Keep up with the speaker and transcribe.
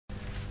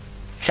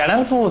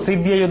Channel 4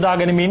 සිද්ධිය යොදා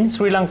ගැනීමෙන්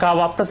ශ්‍රී ලංකාව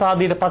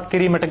අප්‍රසාදයට පත්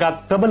කිරීමටගත්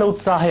ප්‍රබල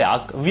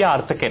උත්සාහයක්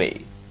ව්‍යාර්ථ කෙරේ.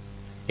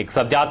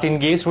 එක්සත්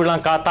ජාතීන්ගේ ශ්‍රී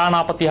ලංකා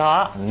තානාපති හා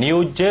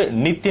නියෝජ්‍ය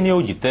නිත්‍ය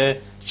නියෝජිත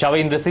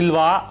ශවේන්ද්‍ර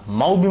සිල්වා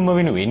මව්බිම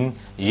වෙනුවෙන්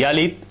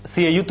යලිත්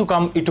සිය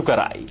යුතුයකම් ඉටු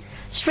කරයි.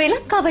 ශ්‍රී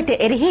ලංකාවට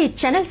එරෙහි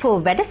Channel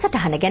 4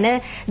 වැඩසටහන ගැන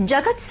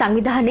ජගත්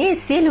සංවිධානයේ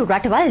සියලු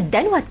රටවල්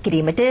දැනුවත්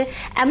කිරීමට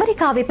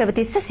ඇමරිකාවේ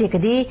පැවති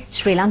සැසියකදී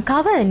ශ්‍රී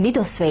ලංකාව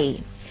නිදොස් වෙයි.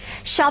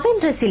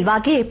 ශවේන්ද්‍ර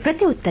සිල්වාගේ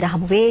ප්‍රතිඋත්තර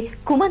හමුවේ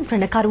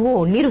කුමන්ත්‍රණකරුවෝ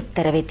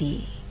නිරුත්තර වෙති.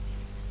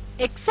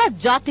 එක්සත්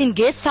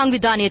ජාතීන්ගේ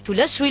සංවිධානය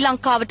තුළ ශ්‍රී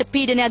ලංකාවට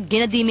පීඩනයක්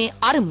ගෙන දීමේ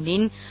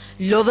අරමුණින්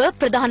ලොව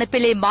ප්‍රධාන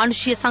පෙළේ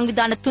මානුෂීය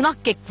සංවිධාන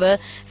 3ක් එක්ව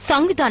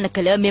සංවිධාන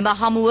කළ මෙම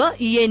හමුව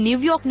ඊයේ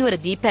නිව්යෝක්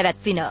නුවරදී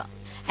පැවැත්වින.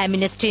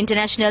 Amnesty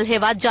International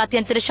හෙවත්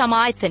ජාත්‍යන්තර ශම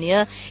ආයතනය,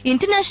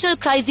 International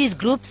Crisis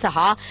Group සහ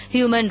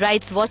Human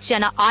Rights Watch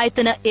යන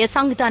ආයතන එය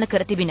සංවිධාන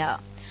කර තිබින.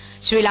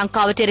 ශ්‍රී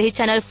ලංකාවට එරෙහි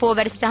Channel 4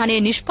 වැඩසටහනේ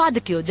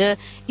නිෂ්පාදකයෝද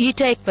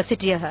ඊට එක්ව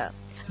සිටියහ.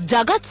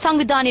 ජගත්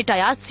සංවිධානයට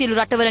අයත් සියලු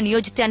රටවල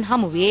නියෝජිතයන්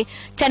හමුවේ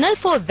Channel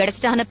 4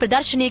 වැඩසටහන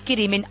ප්‍රදර්ශනය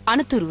කිරීමෙන්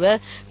අනතුරුව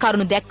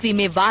කරුණු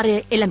දැක්වීමේ වාරය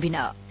එළඹින.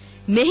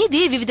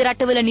 මෙහිදී විවිධ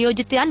රටවල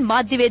නියෝජිතයන්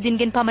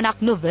මාධ්‍යවේදීන්ගෙන් පමණක්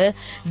නොව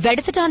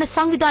වැඩසටහන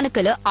සංවිධාන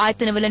කළ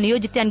ආයතනවල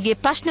නියෝජිතයන්ගේ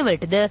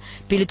ප්‍රශ්නවලටද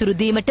පිළිතුරු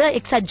දීමට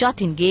එක්සත්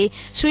ජාතීන්ගේ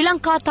ශ්‍රී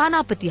ලංකා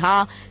තානාපති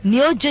හා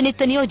නියෝජ්‍ය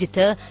නිත්‍ය නියෝජිත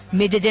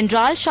මේජර්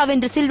ජෙනරාල්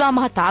ශවේන්ද්‍ර සිල්වා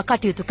මහතා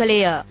කටයුතු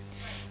කළේය.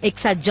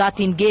 එක්සත්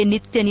ජාතීන්ගේ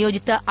නිත්‍ය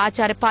නියෝජිත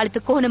ආචාර්ය පාලිත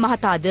කොහොන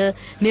මහතාද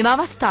මෙම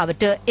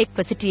අවස්ථාවට එක්ව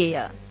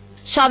සිටියේය.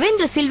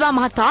 ශවේන්ද්‍ර සිල්වා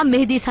මහතා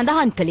මෙහිදී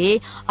සඳහන්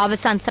කළේ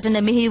අවසන් සටන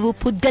මෙහි වූ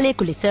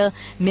පුද්ගලයෙකු ලෙස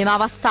මෙම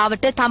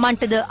අවස්ථාවට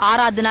තමන්ටද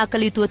ආරාධනා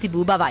කළ යුතුව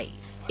තිබූ බවයි.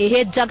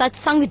 එහෙත් ජගත්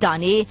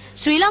සංවිධානයේ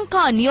ශ්‍රී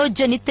ලංකා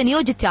නියෝජ්‍ය නිත්‍ය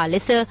නියෝජිතයා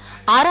ලෙස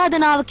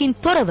ආරාධනාවකින්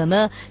තොරවම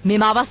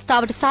මෙම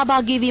අවස්ථාවට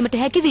සහභාගී වීමට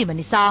හැකිවීම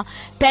නිසා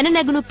පැන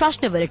නැගුණු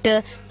ප්‍රශ්නවලට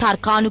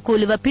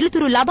තර්කානුකූලව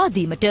පිළිතුරු ලබා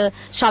දීමට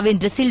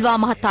ශවේන්ද්‍ර සිල්වා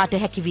මහතාට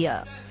හැකිවිය.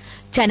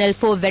 Channel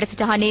 4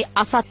 වැඩසටහනේ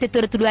අසත්‍ය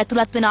තොරතුරු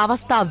ඇතුළත් වන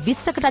අවස්ථා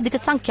 20කට අධික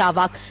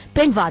සංඛ්‍යාවක්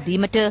පෙන්වා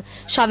දීමට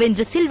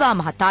ශවේන්ද්‍ර සිල්වා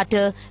මහතාට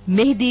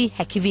මෙහිදී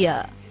හැකිවිය.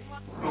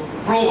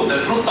 Prove the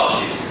truth of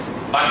this,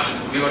 but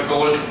we were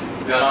told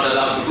we are not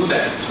allowed to do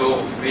that, so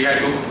we had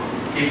to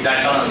keep that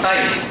on a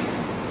side.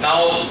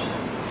 Now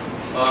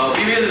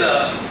we will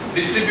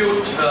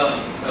distribute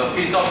a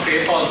piece of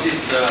paper on this.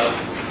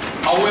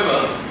 However,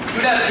 you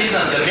should have seen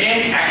that the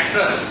main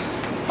actress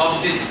of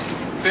this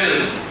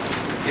film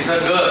is a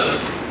girl.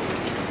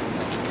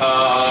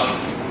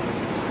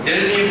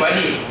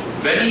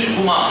 Vani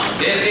Kumar.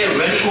 They say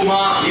Vani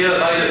Kumar here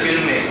by the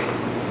filmmaker.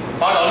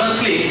 But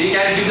honestly, we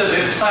can give the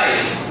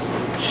websites.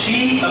 She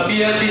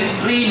appears in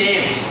 3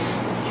 names.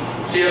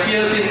 She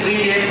appears in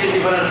 3 names in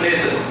different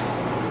places.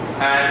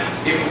 And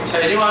if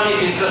anyone is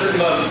interested,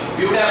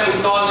 we would have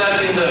put all that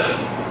in the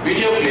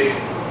video clip.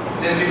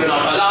 Since we were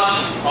not allowed,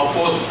 of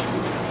course,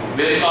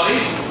 very sorry.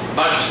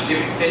 But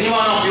if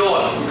anyone of you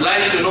would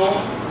like to know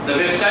the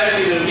website,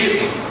 we will give.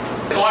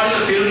 According to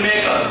the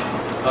filmmaker,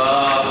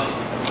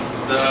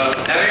 the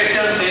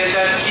narration says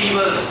that she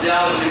was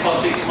there only for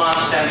 6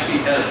 months and she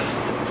helped.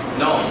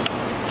 No,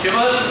 she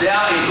was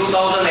there in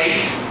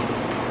 2008,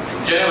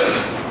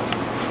 January.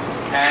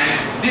 And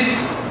this,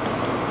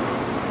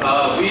 the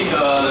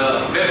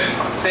web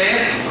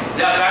says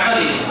their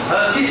family,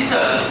 her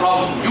sister from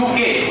UK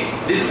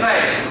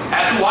described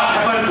as to what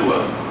happened to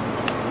her.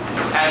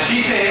 And she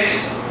says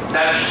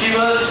that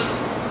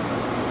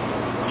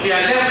she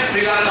had left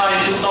Sri Lanka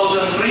in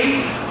 2003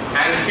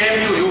 and came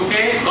to UK,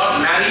 got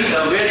married,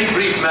 a very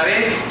brief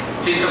marriage.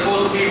 She's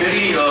supposed to be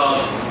very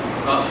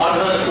on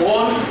her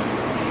own,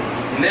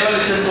 never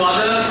listen to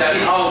others. That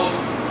is how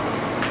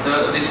the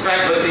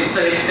described her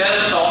sister himself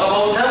talk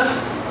about her.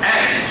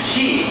 And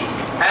she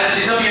has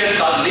disappeared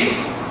suddenly,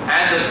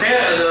 and the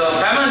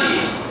family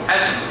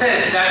has said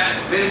that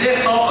when they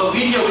saw a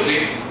video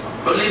clip,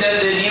 only then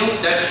they knew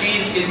that she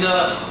is in the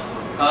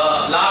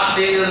last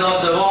stages of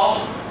the war.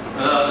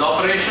 The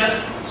operation,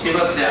 she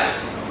was there,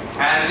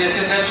 and they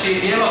said that she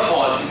never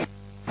called.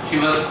 She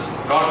was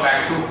brought back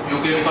to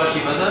UK because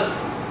she was a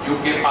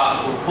UK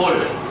passport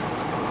holder.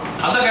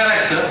 Other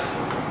character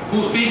who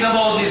speaks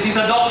about this is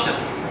a doctor.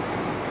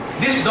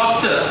 This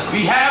doctor,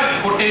 we have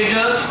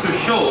footages to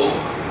show.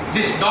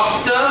 This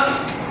doctor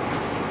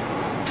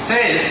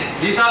says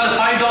these are the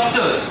 5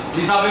 doctors.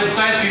 These are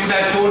websites we would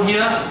have shown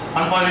here.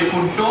 One point we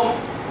couldn't show.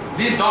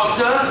 These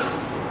doctors,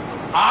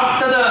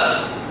 after the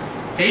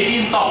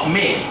 18th of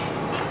May,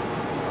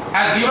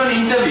 has given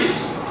interviews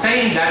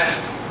saying that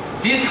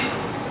this,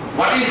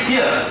 what is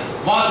here,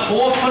 was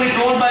forcefully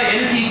told by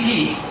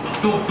LTT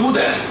to do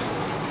that.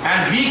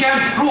 And we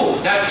can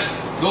prove that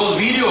those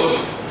videos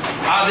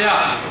are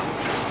there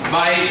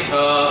by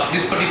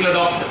this particular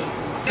doctor.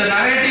 The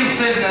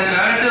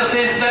narrator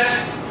says that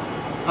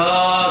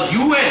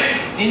UN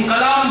in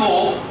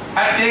Colombo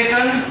had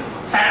taken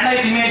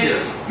satellite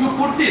images. You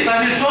put this,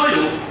 I will show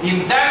you.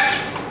 In that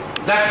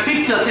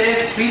picture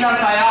says Sri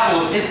Lanka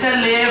Airways,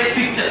 SLAF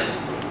pictures.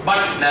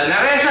 But the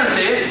narration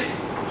says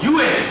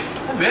UN.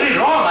 Very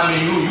wrong. I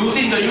mean, you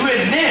using the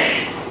UN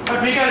name.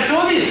 But we can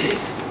show these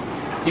things.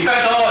 If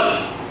at all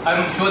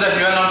I'm sure that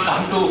you are not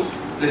come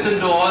to listen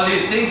to all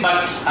these things,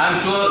 but I'm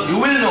sure you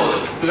will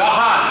know to your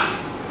hearts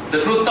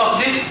the truth of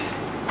this.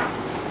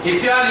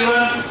 If you are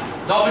given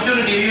the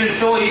opportunity, we will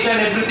show each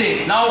and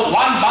everything. Now,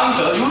 one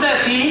bunker, you would have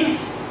seen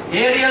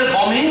aerial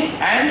bombing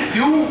and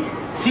few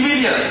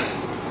civilians,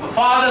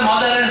 father,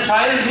 mother and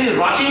child, will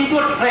rush into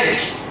a trench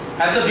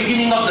at the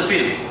beginning of the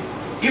film.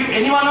 If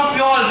any one of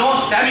you all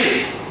knows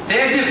Tamil,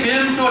 take this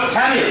film to a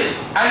Tamil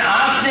and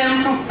ask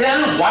them to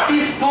tell what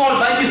is told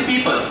by these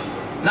people.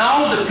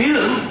 Now the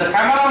film, the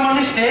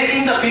cameraman is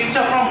taking the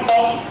picture from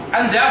top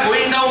and they are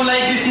going down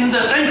like this in the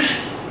trench.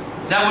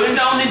 They are going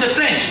down in the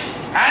trench.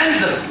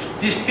 And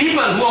these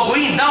people who are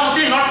going down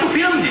say not to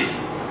film this.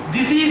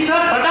 This is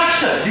a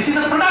production. This is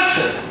a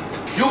production.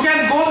 You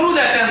can go through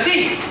that and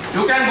see.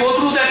 You can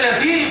go through that and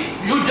see.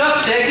 You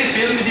just take this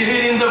film. This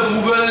is in the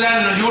Google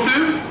and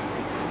YouTube.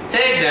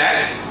 Take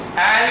that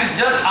and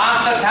just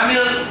ask a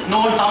Tamil,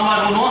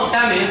 someone who knows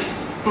Tamil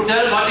to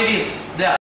tell what it is.